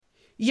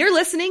You're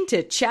listening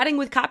to Chatting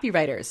with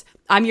Copywriters.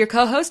 I'm your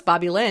co-host,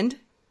 Bobby Lind.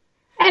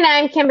 And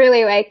I'm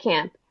Kimberly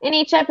Whitecamp. In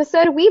each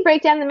episode, we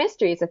break down the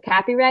mysteries of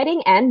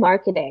copywriting and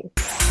marketing.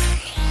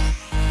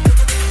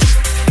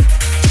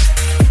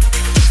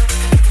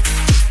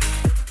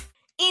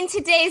 In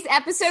today's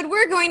episode,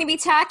 we're going to be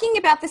talking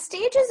about the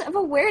stages of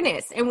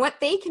awareness and what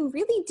they can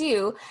really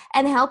do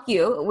and help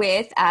you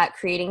with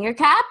creating your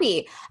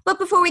copy. But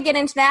before we get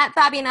into that,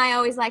 Bobby and I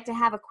always like to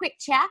have a quick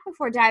chat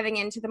before diving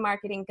into the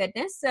marketing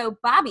goodness. So,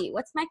 Bobby,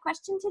 what's my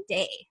question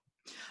today?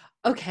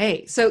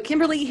 Okay, so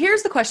Kimberly,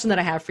 here's the question that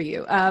I have for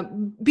you.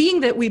 Being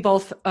that we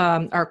both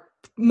are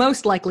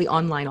most likely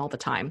online all the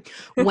time,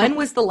 when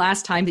was the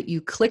last time that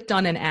you clicked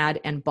on an ad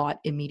and bought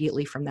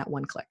immediately from that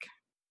one click?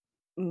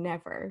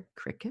 Never.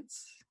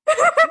 Crickets?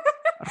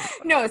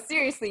 No,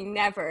 seriously,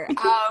 never.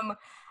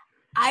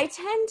 I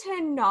tend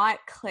to not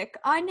click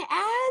on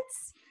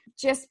ads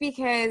just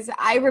because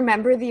I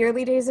remember the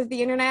early days of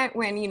the internet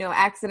when,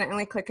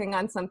 accidentally clicking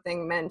on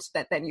something meant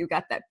that then you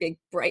got that big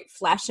bright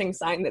flashing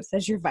sign that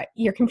says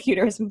your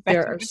computer is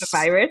infected with the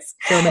virus.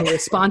 So many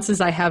responses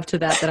I have to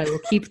that I will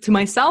keep to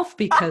myself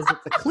because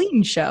it's a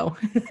clean show.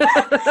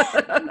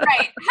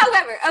 Right.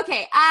 However,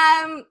 okay.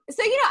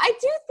 So, I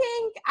do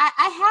think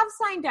I have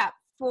signed up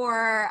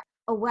for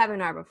a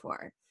webinar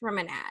before from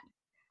an ad.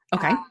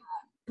 Okay.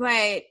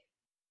 But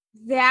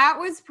that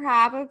was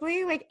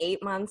probably like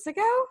 8 months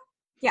ago.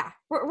 Yeah,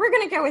 we're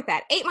going to go with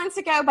that. 8 months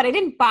ago, but I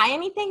didn't buy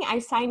anything. I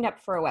signed up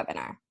for a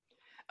webinar.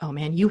 Oh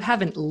man, you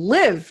haven't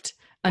lived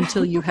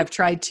until you have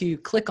tried to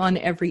click on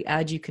every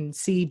ad you can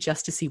see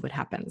just to see what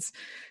happens.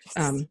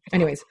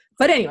 Anyways,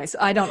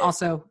 I don't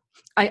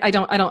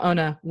own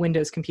a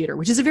Windows computer,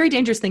 which is a very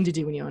dangerous thing to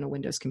do when you own a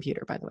Windows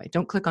computer, by the way.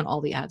 Don't click on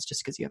all the ads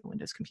just because you have a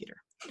Windows computer.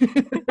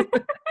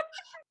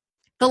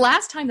 The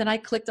last time that I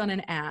clicked on an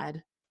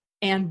ad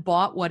and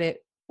bought what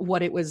it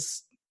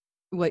was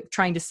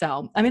trying to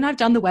sell. I mean, I've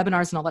done the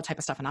webinars and all that type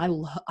of stuff, and I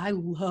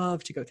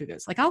love to go through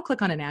those. Like, I'll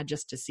click on an ad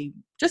just to see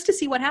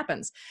what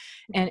happens,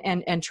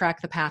 and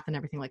track the path and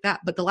everything like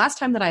that. But the last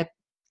time that I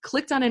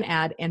clicked on an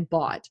ad and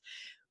bought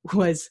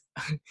was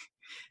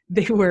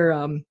they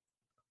were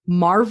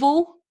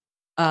Marvel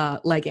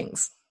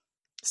leggings.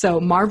 So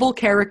Marvel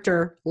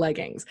character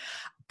leggings,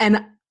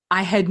 and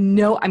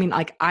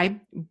I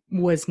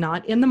was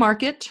not in the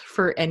market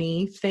for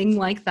anything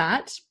like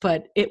that,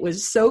 but it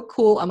was so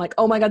cool. I'm like,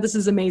 oh my God, this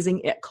is amazing.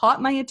 It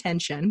caught my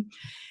attention.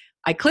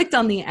 I clicked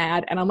on the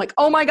ad and I'm like,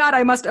 oh my God,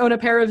 I must own a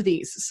pair of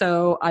these.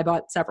 So I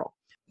bought several.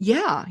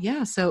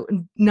 Yeah. So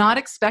not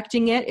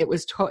expecting it. It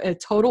was a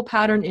total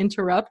pattern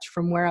interrupt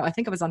from where I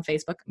think I was on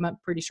Facebook. I'm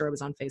pretty sure I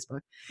was on Facebook.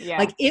 Yeah.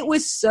 Like, it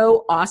was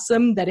so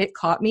awesome that it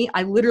caught me.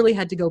 I literally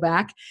had to go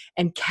back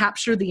and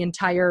capture the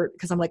entire,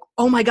 because I'm like,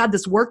 oh my God,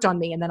 this worked on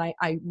me. And then I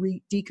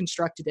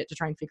deconstructed it to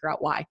try and figure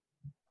out why.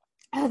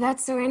 Oh,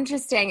 that's so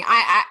interesting.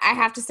 I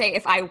have to say,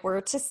 if I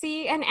were to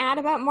see an ad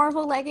about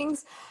Marvel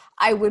leggings,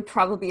 I would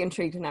probably be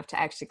intrigued enough to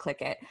actually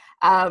click it.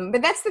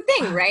 But that's the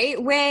thing,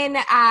 right? When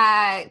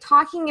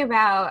talking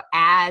about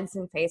ads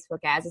and Facebook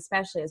ads,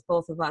 especially as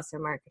both of us are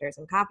marketers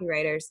and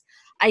copywriters,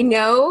 I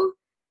know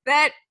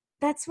that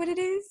that's what it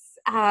is.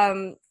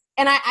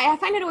 And I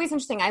find it always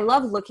interesting. I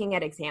love looking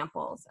at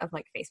examples of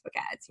like Facebook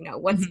ads,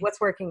 what's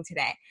working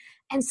today.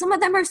 And some of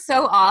them are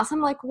so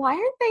awesome. Like, why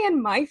aren't they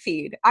in my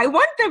feed? I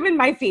want them in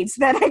my feed so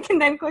that I can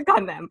then click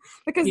on them,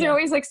 because they're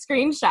always like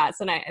screenshots,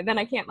 and then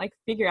I can't like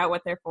figure out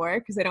what they're for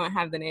because they don't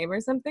have the name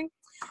or something.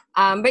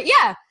 But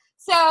yeah,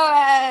 so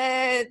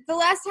the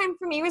last time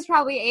for me was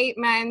probably 8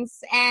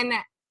 months. And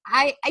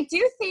I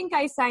do think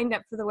I signed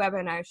up for the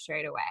webinar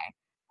straight away.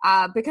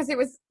 Because it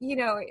was,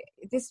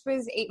 this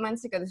was 8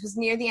 months ago. This was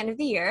near the end of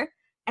the year.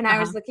 And I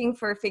was looking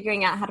for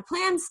figuring out how to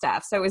plan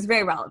stuff. So it was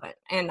very relevant.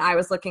 And I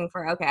was looking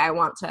for, okay, I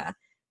want to,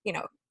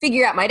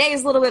 figure out my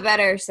days a little bit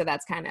better. So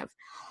that's kind of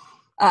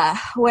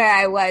where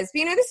I was.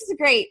 But, this is a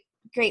great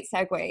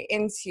segue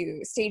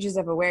into stages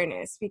of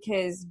awareness,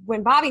 because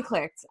when Bobby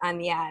clicked on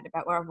the ad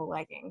about Marvel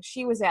leggings,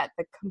 she was at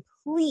the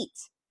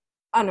complete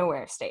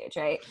unaware stage,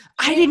 right?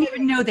 I didn't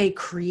even know they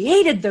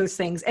created those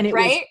things, and it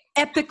was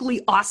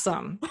epically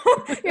awesome.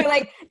 You're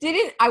like,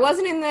 I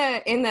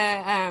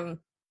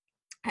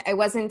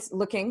wasn't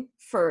looking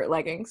for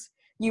leggings.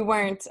 You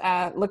weren't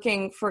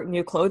looking for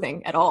new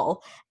clothing at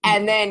all.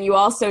 And then you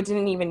also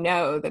didn't even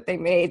know that they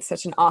made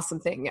such an awesome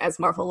thing as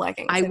Marvel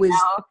leggings.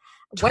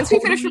 Once we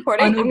finish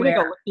recording, I'm going to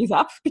go look these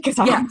up because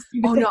I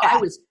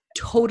was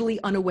totally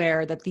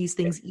unaware that these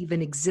things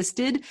even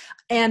existed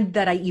and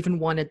that I even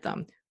wanted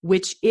them,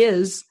 which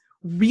is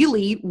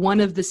really one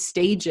of the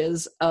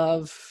stages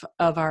of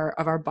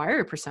our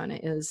buyer persona,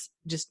 is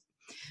just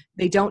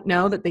they don't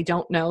know that they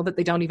don't know that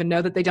they don't even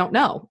know that they don't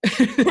know.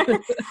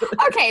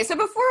 Okay, so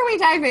before we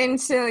dive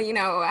into,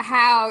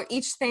 how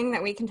each thing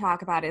that we can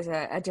talk about is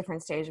a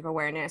different stage of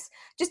awareness,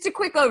 just a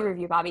quick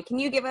overview, Bobby. Can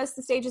you give us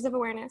the stages of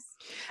awareness?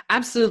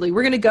 Absolutely.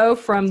 We're going to go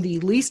from the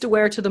least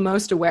aware to the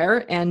most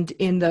aware. And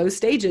in those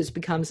stages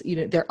becomes,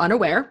 they're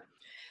unaware,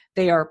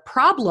 they are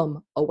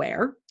problem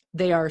aware,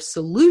 they are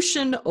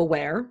solution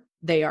aware,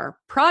 they are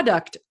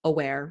product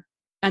aware,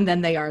 and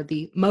then they are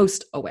the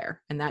most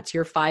aware. And that's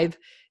your 5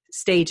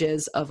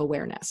 stages of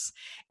awareness.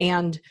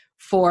 And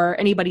for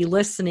anybody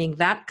listening,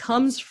 that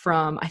comes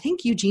from, I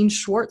think Eugene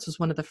Schwartz was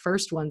one of the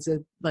first ones,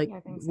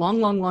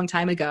 long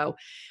time ago,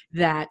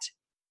 that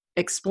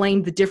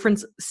explained the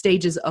different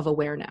stages of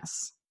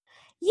awareness.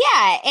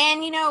 Yeah.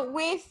 And,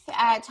 with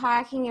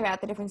talking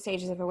about the different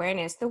stages of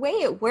awareness, the way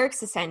it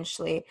works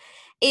essentially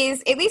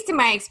is, at least in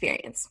my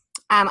experience,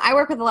 I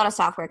work with a lot of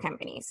software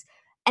companies,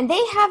 and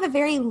they have a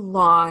very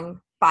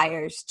long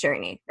buyer's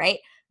journey, right?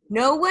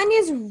 No one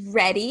is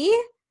ready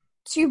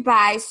to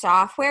buy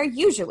software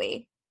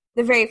usually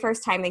the very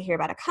first time they hear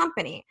about a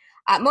company.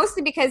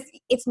 Mostly because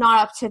it's not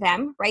up to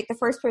them, right? The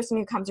first person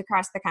who comes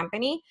across the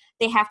company,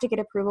 they have to get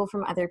approval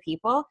from other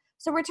people.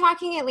 So we're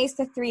talking at least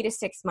a 3 to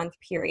 6 month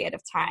period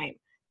of time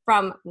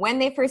from when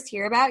they first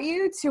hear about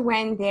you to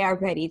when they are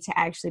ready to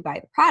actually buy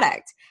the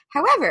product.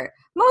 However,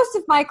 most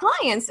of my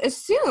clients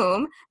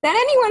assume that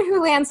anyone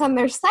who lands on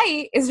their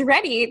site is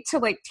ready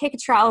to take a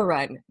trial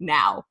run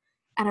now.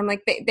 And I'm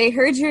like, they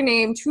heard your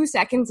name 2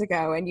 seconds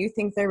ago and you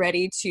think they're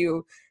ready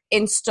to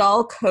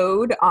install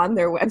code on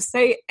their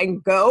website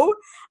and go?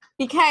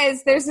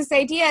 Because there's this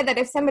idea that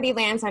if somebody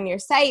lands on your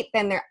site,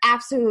 then they're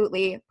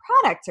absolutely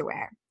product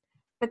aware.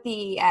 But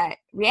the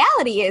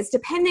reality is,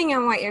 depending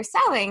on what you're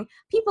selling,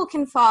 people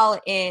can fall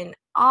in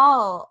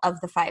all of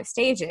the 5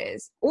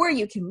 stages, or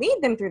you can lead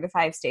them through the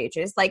 5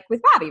 stages, like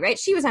with Bobby, right?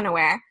 She was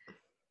unaware,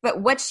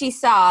 but what she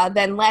saw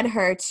then led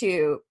her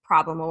to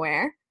problem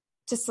aware,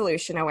 to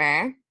solution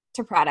aware,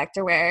 to product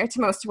aware, to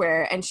most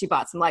aware, and she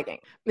bought some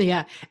leggings.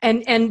 Yeah.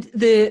 And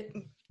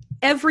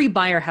every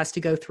buyer has to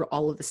go through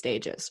all of the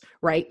stages,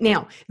 right?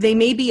 Now, they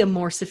may be a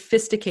more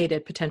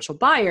sophisticated potential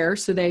buyer,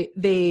 so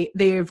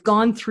they've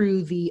gone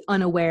through the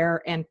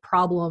unaware and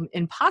problem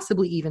and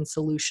possibly even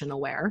solution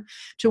aware,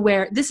 to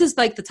where this is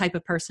like the type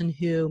of person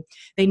who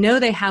they know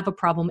they have a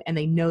problem and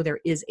they know there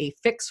is a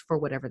fix for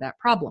whatever that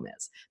problem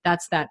is.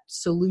 That's that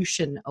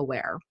solution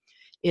aware,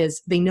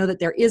 is they know that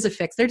there is a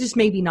fix. They're just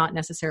maybe not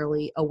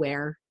necessarily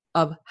aware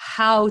of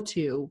how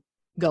to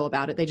go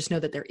about it. They just know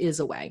that there is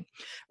a way,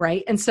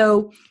 right? And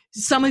so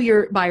some of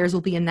your buyers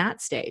will be in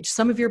that stage.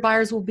 Some of your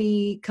buyers will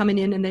be coming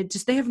in and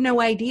they have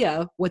no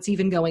idea what's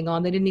even going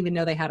on. They didn't even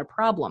know they had a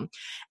problem.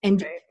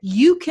 And Right.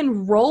 you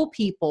can roll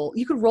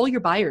your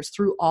buyers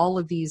through all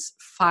of these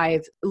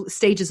 5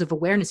 stages of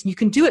awareness, and you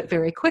can do it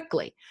very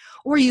quickly,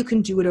 or you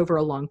can do it over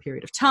a long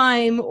period of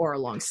time or a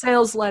long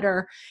sales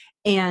letter.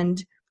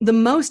 And the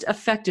most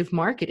effective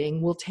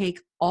marketing will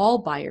take all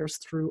buyers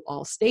through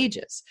all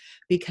stages,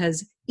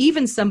 because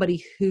even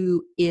somebody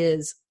who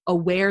is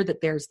aware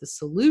that there's the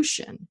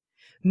solution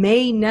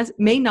may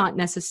not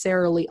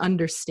necessarily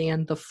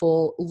understand the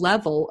full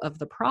level of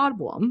the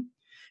problem,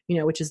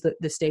 which is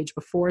the stage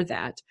before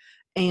that.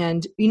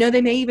 And,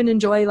 they may even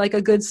enjoy like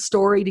a good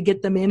story to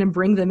get them in and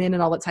bring them in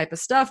and all that type of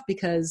stuff,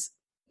 because,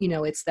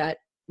 it's that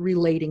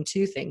relating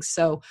to things.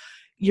 So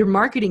your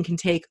marketing can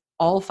take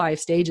all 5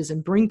 stages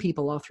and bring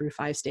people all through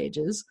 5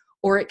 stages,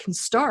 or it can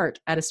start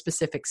at a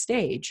specific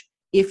stage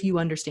if you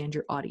understand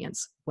your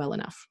audience well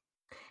enough.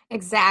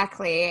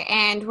 Exactly.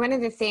 And one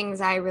of the things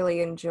I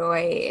really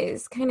enjoy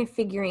is kind of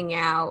figuring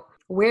out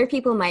where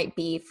people might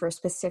be for a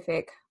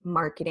specific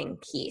marketing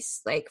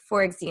piece. Like,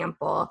 for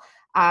example,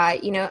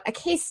 a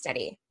case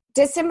study.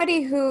 Does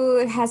somebody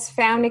who has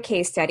found a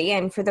case study,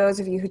 and for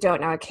those of you who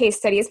don't know, a case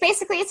study is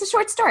basically, it's a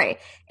short story.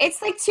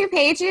 It's like 2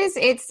 pages.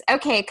 It's,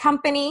 okay,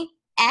 company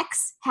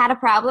X had a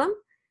problem.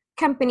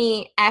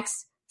 Company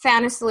X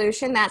found a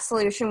solution. That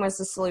solution was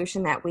the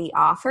solution that we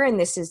offer, and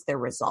this is the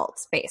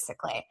results,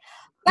 basically.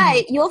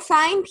 But you'll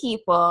find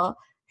people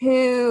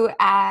who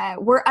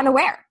were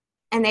unaware,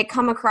 and they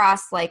come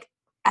across like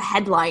a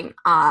headline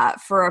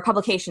for a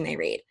publication they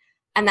read,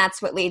 and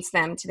that's what leads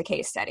them to the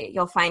case study.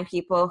 You'll find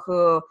people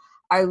who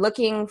are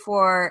looking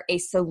for a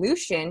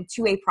solution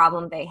to a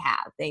problem they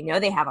have. They know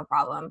they have a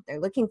problem. They're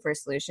looking for a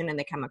solution, and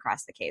they come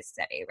across the case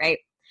study, right?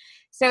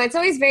 So it's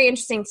always very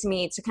interesting to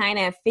me to kind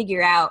of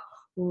figure out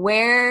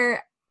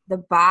where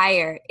the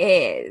buyer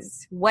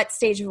is, what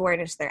stage of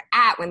awareness they're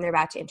at when they're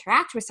about to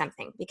interact with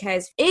something.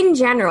 Because in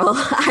general,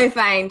 I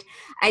find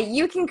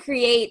you can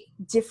create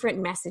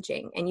different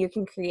messaging and you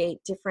can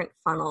create different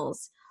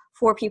funnels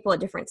for people at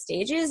different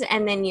stages,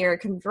 and then your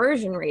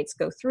conversion rates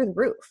go through the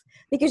roof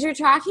because you're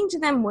talking to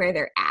them where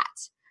they're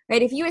at,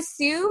 right? If you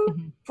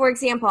assume, for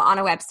example, on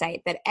a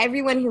website that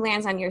everyone who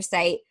lands on your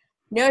site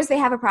knows they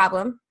have a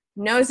problem,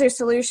 knows their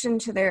solution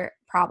to their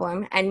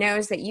problem, and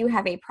knows that you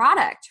have a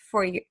product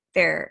for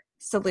their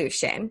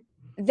solution,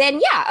 then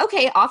yeah,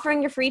 okay,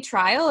 offering a free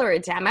trial or a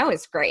demo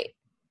is great.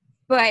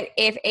 But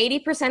if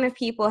 80% of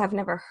people have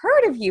never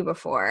heard of you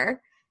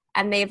before,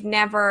 and they've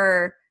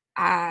never,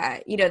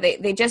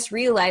 they just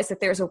realized that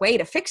there's a way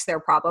to fix their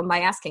problem by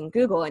asking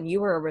Google and you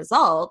were a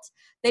result,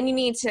 then you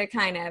need to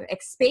kind of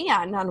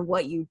expand on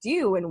what you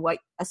do and what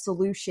a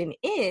solution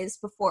is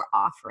before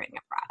offering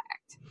a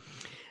product.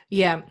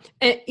 Yeah.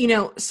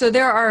 So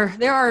there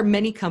are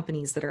many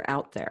companies that are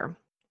out there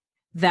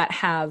that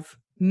have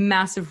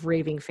massive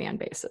raving fan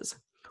bases.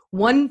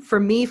 One for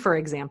me, for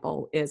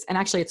example, is, and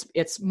actually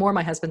it's more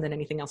my husband than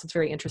anything else. It's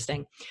very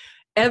interesting.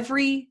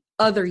 Every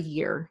other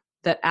year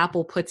that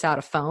Apple puts out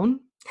a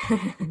phone,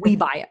 we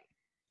buy it.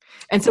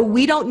 And so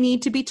we don't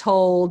need to be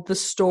told the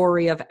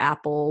story of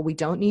Apple. We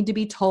don't need to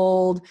be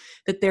told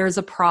that there's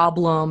a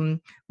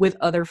problem with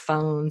other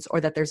phones or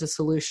that there's a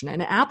solution.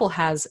 And Apple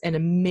has an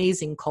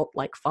amazing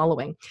cult-like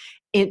following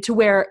to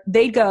where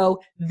they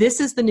go, this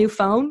is the new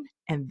phone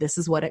and this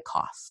is what it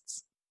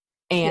costs.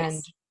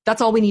 And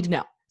that's all we need to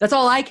know. That's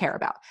all I care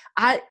about.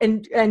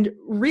 And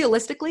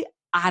realistically,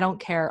 I don't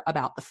care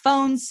about the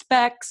phone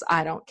specs.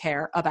 I don't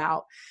care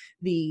about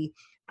the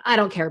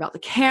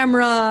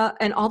camera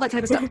and all that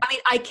type of stuff. I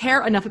mean, I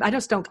care enough. I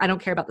don't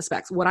care about the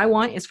specs. What I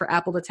want is for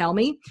Apple to tell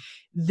me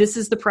this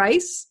is the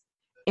price.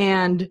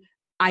 And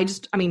I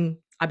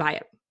buy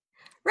it.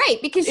 Right.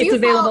 Because it's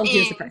available.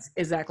 Here's the price.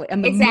 Exactly.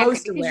 And the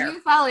most aware.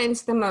 You fall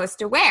into the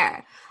most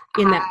aware.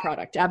 In that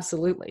product.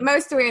 Absolutely.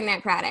 Most aware in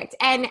that product.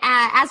 And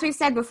as we've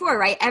said before,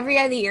 right, every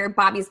other year,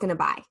 Bobby's going to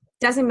buy.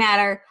 Doesn't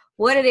matter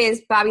what it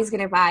is, Bobby's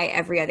going to buy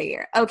every other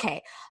year.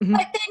 Okay. Mm-hmm.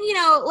 But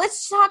then,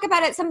 let's talk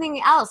about it,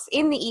 something else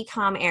in the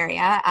e-com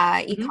area,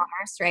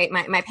 e-commerce, right?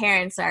 My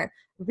parents are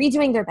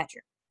redoing their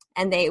bedroom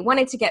and they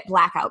wanted to get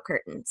blackout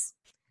curtains.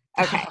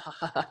 Okay.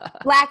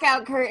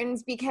 Blackout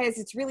curtains because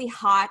it's really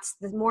hot.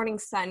 The morning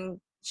sun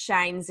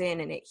shines in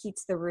and it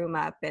heats the room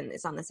up and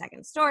it's on the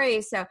second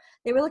story. So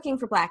they were looking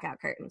for blackout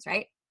curtains,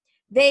 right?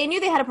 They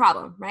knew they had a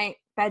problem, right?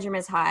 Bedroom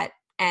is hot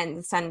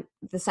and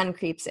the sun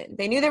creeps in.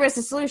 They knew there was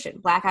a solution.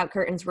 Blackout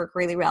curtains work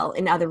really well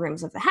in other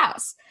rooms of the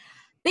house.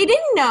 They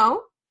didn't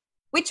know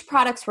which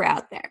products were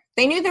out there.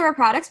 They knew there were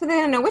products, but they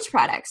didn't know which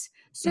products.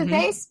 So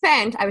they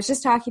spent, I was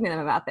just talking to them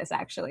about this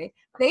actually,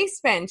 they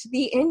spent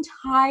the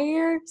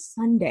entire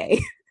Sunday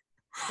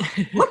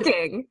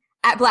looking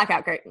at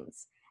blackout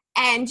curtains.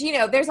 And,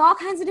 there's all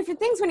kinds of different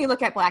things when you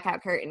look at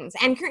blackout curtains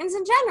and curtains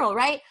in general,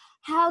 right?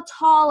 How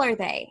tall are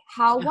they?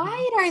 How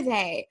wide are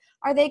they?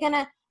 Are they going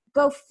to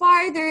go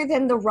farther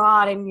than the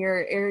rod in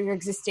your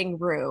existing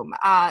room?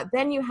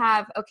 Then you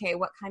have, okay,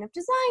 what kind of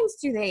designs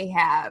do they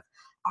have?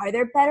 Are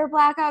there better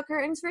blackout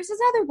curtains versus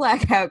other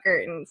blackout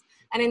curtains?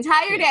 An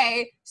entire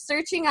day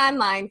searching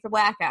online for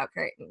blackout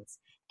curtains.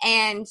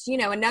 And,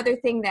 another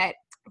thing that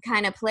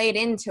kind of played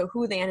into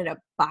who they ended up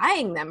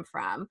buying them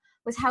from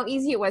was how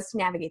easy it was to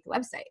navigate the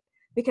website.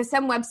 Because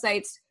some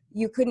websites,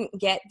 you couldn't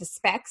get the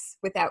specs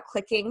without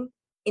clicking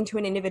into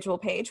an individual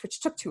page,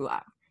 which took too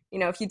long.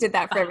 If you did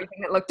that for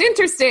everything that looked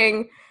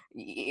interesting,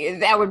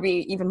 that would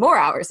be even more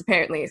hours,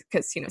 apparently,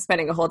 because,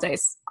 spending a whole day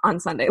on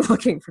Sunday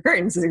looking for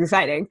curtains is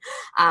exciting.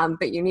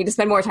 But you need to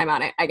spend more time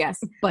on it, I guess.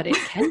 But it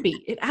can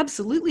be. It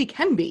absolutely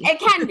can be. It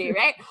can be,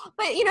 right?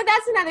 But,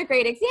 that's another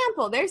great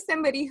example. There's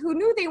somebody who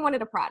knew they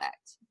wanted a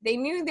product. They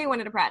knew they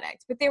wanted a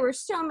product, but there were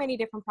so many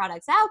different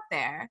products out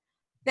there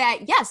that,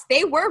 yes,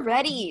 they were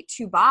ready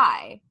to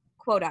buy,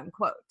 quote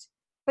unquote,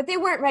 but they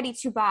weren't ready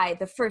to buy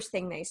the first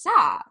thing they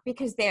saw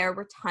because there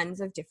were tons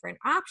of different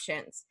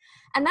options.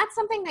 And that's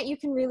something that you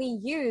can really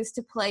use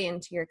to play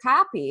into your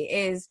copy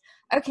is,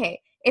 okay,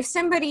 if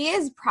somebody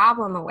is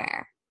problem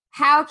aware,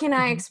 how can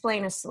I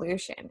explain a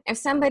solution? If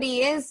somebody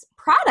is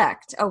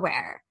product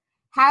aware,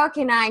 how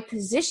can I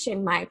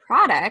position my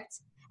product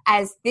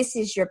as this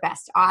is your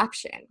best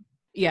option?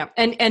 Yeah.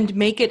 And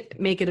make it,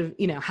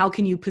 how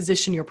can you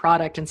position your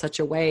product in such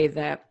a way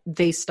that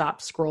they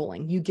stop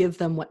scrolling? You give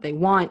them what they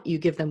want, you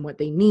give them what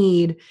they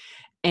need,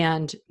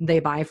 and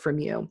they buy from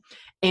you.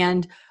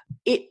 And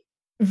it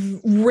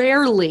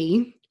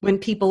rarely, when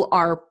people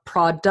are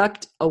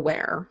product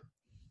aware,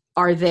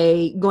 are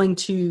they going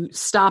to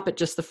stop at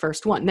just the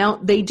first one? Now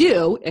they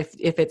do if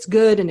it's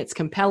good and it's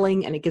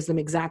compelling and it gives them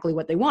exactly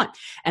what they want.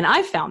 And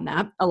I've found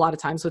that a lot of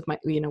times with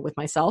with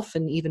myself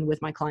and even with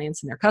my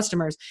clients and their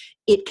customers,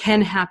 it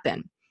can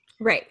happen.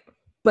 Right.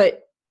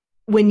 But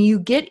when you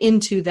get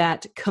into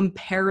that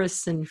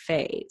comparison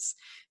phase,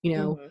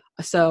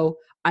 so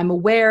I'm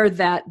aware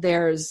that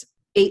there's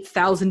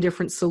 8,000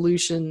 different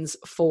solutions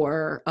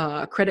for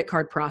credit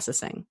card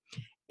processing.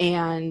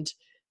 And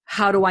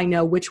how do I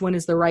know which one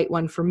is the right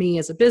one for me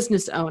as a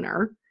business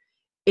owner?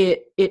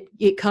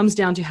 It comes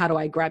down to how do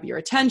I grab your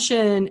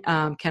attention?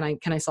 Can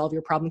I solve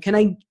your problem? Can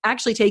I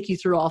actually take you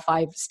through all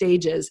 5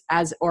 stages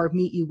or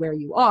meet you where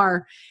you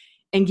are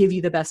and give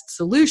you the best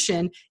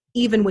solution,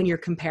 even when you're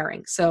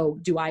comparing? So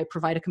do I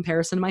provide a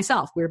comparison to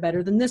myself? We're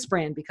better than this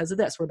brand because of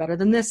this. We're better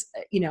than this,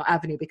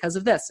 avenue because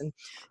of this. And,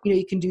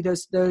 you can do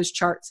those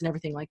charts and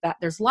everything like that.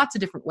 There's lots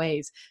of different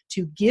ways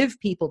to give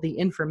people the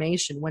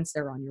information once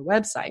they're on your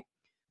website.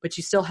 But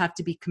you still have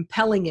to be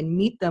compelling and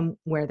meet them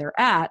where they're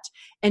at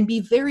and be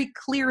very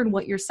clear in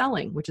what you're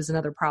selling, which is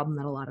another problem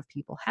that a lot of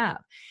people have.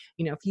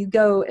 If you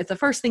go, if the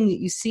first thing that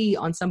you see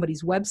on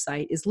somebody's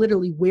website is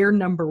literally we're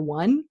number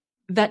one,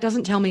 that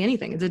doesn't tell me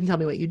anything. It didn't tell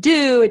me what you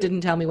do. It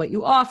didn't tell me what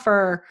you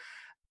offer.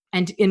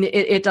 And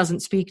it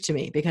doesn't speak to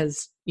me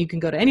because you can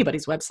go to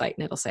anybody's website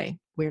and it'll say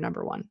we're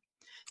number one.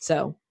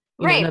 So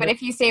Right. But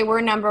if you say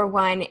we're number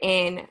one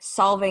in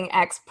solving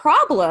X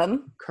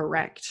problem,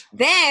 correct,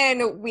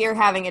 then we're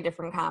having a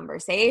different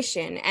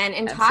conversation. And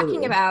in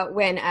talking about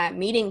when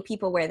meeting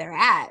people where they're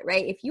at,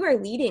 right? If you are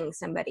leading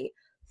somebody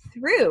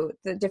through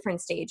the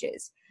different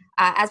stages,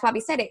 as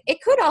Bobby said,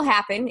 it could all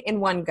happen in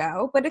one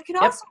go, but it could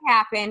also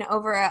happen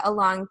over a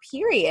long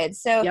period.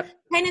 So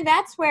kind of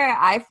that's where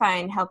I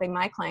find helping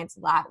my clients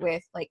a lot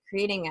with like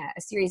creating a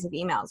series of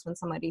emails when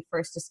somebody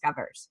first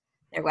discovers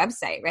their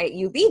website, right?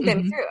 You lead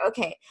them through,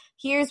 okay,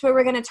 here's where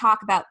we're going to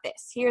talk about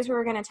this. Here's where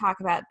we're going to talk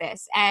about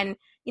this. And,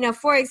 you know,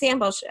 for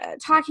example,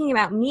 talking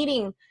about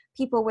meeting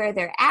people where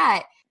they're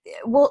at,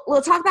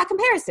 we'll talk about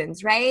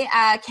comparisons, right?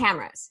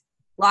 Cameras.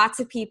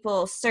 Lots of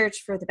people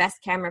search for the best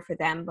camera for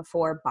them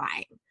before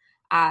buying.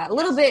 A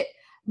little bit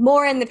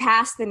more in the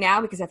past than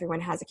now because everyone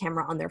has a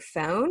camera on their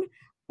phone.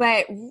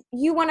 But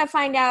you want to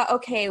find out,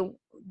 okay,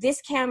 this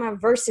camera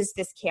versus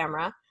this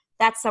camera,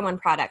 that's someone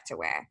product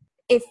aware.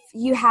 If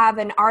you have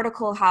an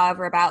article,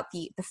 however, about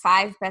the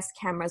 5 best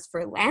cameras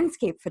for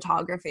landscape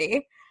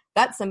photography,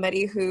 that's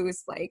somebody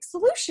who's like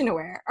solution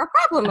aware or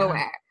problem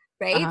aware,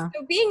 right?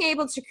 So being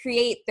able to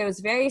create those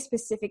very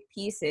specific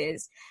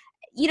pieces,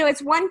 you know,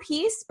 it's one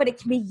piece, but it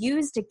can be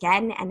used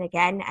again and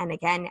again and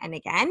again and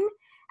again.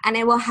 And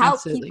it will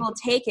help people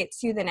take it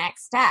to the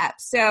next step.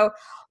 So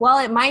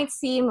while it might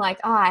seem like,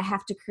 oh, I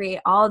have to create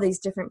all these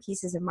different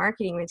pieces of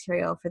marketing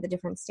material for the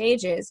different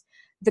stages,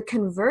 the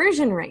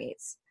conversion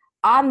rates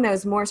on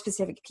those more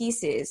specific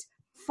pieces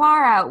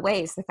far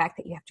outweighs the fact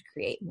that you have to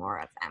create more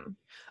of them.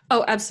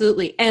 Oh,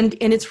 absolutely. And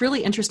it's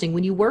really interesting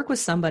when you work with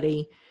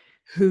somebody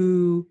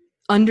who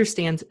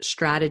understands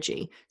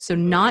strategy. So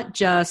not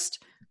just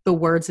the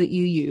words that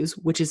you use,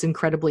 which is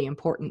incredibly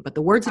important, but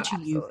the words that you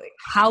use,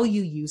 how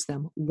you use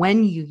them,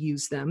 when you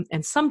use them,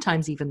 and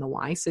sometimes even the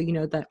why. So, you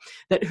know,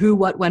 that who,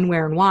 what, when,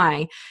 where, and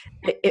why,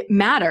 it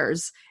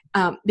matters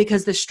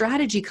because the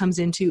strategy comes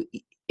into,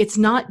 it's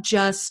not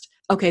just,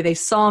 okay, they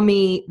saw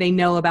me, they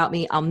know about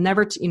me, I'll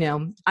never,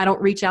 I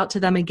don't reach out to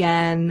them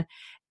again,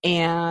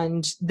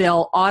 and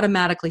they'll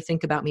automatically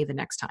think about me the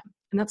next time.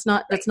 And that's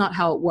not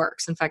how it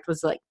works. In fact,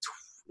 it's like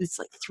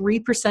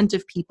 3%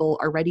 of people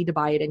are ready to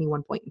buy at any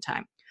one point in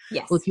time.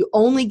 Yes. Well, if you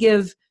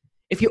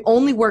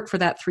only work for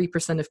that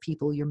 3% of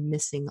people, you're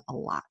missing a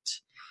lot.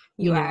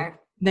 You are.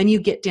 Then you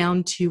get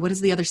down to, what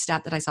is the other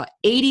stat that I saw?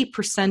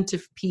 80%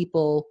 of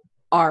people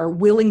are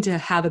willing to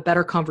have a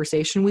better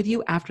conversation with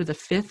you after the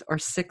 5th or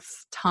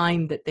 6th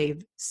time that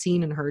they've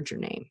seen and heard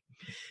your name.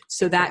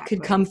 So that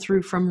could come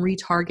through from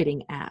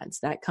retargeting ads.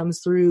 That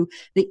comes through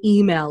the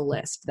email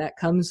list. That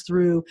comes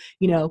through,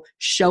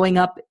 showing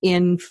up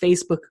in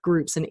Facebook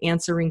groups and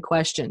answering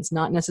questions,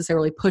 not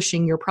necessarily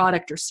pushing your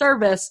product or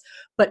service,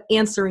 but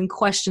answering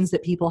questions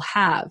that people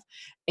have.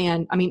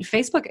 And I mean,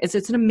 Facebook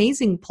it's an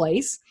amazing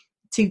place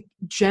to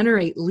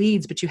generate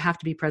leads, but you have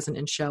to be present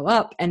and show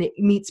up. And it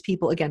meets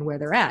people again where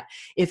they're at.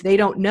 If they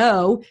don't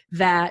know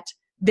that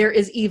there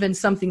is even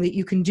something that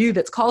you can do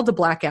that's called the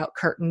blackout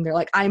curtain. They're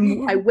like,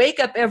 I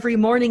wake up every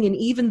morning, and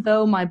even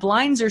though my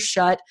blinds are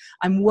shut,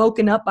 I'm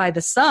woken up by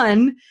the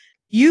sun.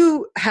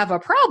 You have a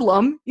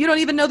problem. You don't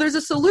even know there's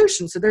a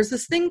solution. So there's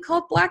this thing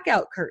called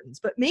blackout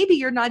curtains, but maybe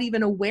you're not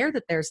even aware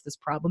that there's this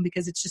problem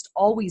because it's just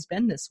always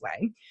been this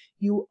way.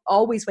 You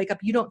always wake up.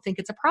 You don't think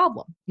it's a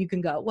problem. You can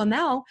go, well,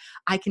 now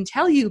I can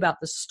tell you about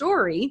the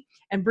story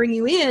and bring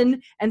you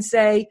in and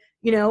say,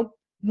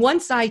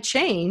 once I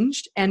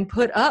changed and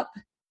put up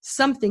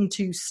something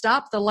to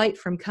stop the light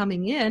from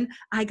coming in,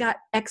 I got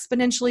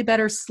exponentially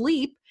better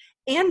sleep,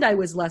 and I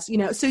was less,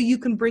 so you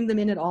can bring them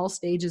in at all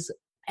stages,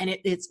 and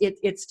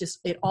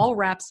it all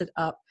wraps it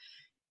up,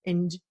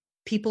 and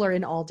people are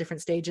in all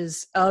different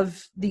stages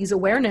of these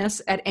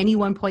awareness at any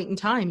one point in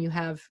time. You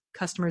have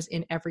customers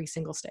in every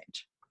single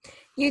stage.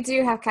 You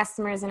do have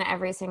customers in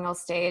every single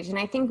stage. And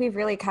I think we've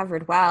really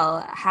covered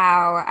well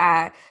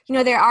how,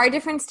 there are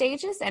different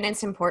stages, and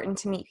it's important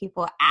to meet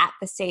people at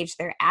the stage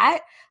they're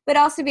at, but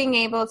also being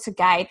able to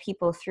guide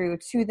people through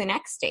to the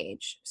next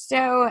stage.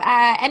 So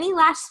any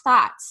last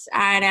thoughts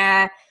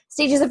on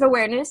stages of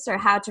awareness or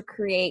how to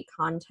create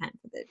content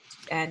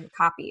and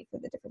copy for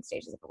the different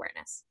stages of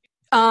awareness?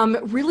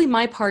 Really,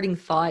 my parting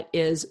thought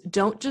is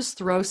don't just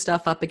throw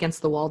stuff up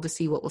against the wall to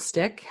see what will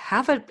stick.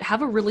 Have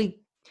a really,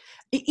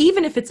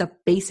 even if it's a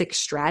basic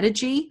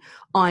strategy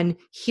on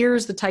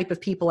here's the type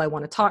of people I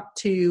want to talk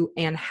to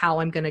and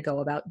how I'm going to go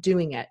about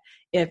doing it.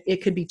 If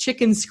it could be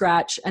chicken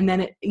scratch and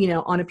then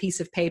on a piece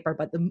of paper,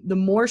 but the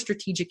more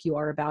strategic you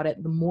are about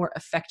it, the more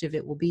effective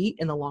it will be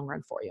in the long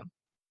run for you.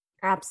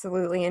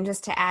 Absolutely. And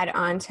just to add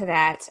on to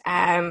that,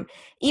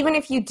 even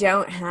if you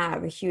don't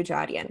have a huge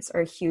audience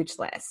or a huge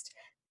list,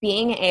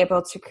 being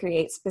able to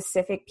create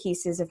specific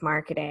pieces of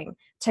marketing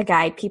to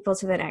guide people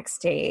to the next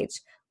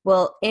stage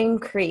will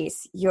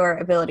increase your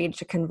ability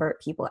to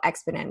convert people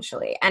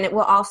exponentially. And it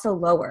will also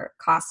lower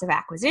costs of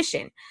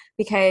acquisition,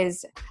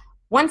 because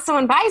once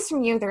someone buys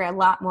from you, they're a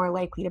lot more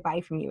likely to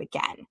buy from you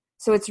again.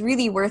 So it's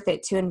really worth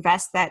it to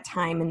invest that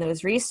time and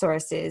those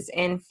resources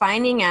in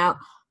finding out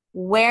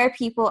where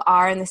people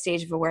are in the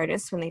stage of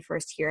awareness when they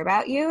first hear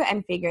about you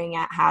and figuring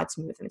out how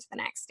to move them to the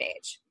next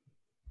stage.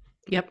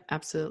 Yep,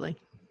 absolutely.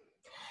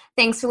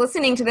 Thanks for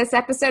listening to this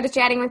episode of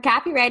Chatting with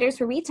Copywriters,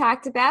 where we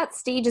talked about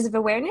stages of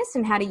awareness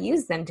and how to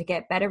use them to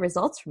get better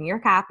results from your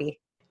copy.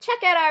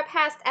 Check out our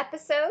past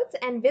episodes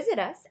and visit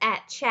us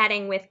at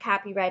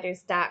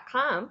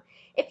chattingwithcopywriters.com.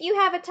 If you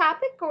have a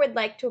topic or would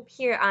like to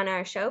appear on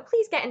our show,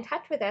 please get in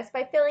touch with us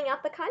by filling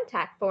out the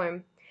contact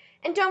form.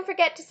 And don't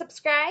forget to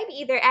subscribe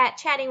either at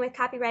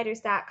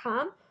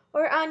chattingwithcopywriters.com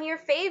or on your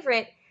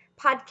favorite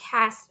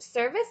podcast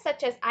service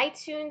such as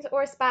iTunes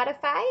or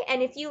Spotify.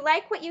 And if you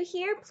like what you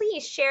hear,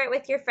 please share it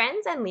with your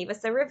friends and leave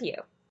us a review.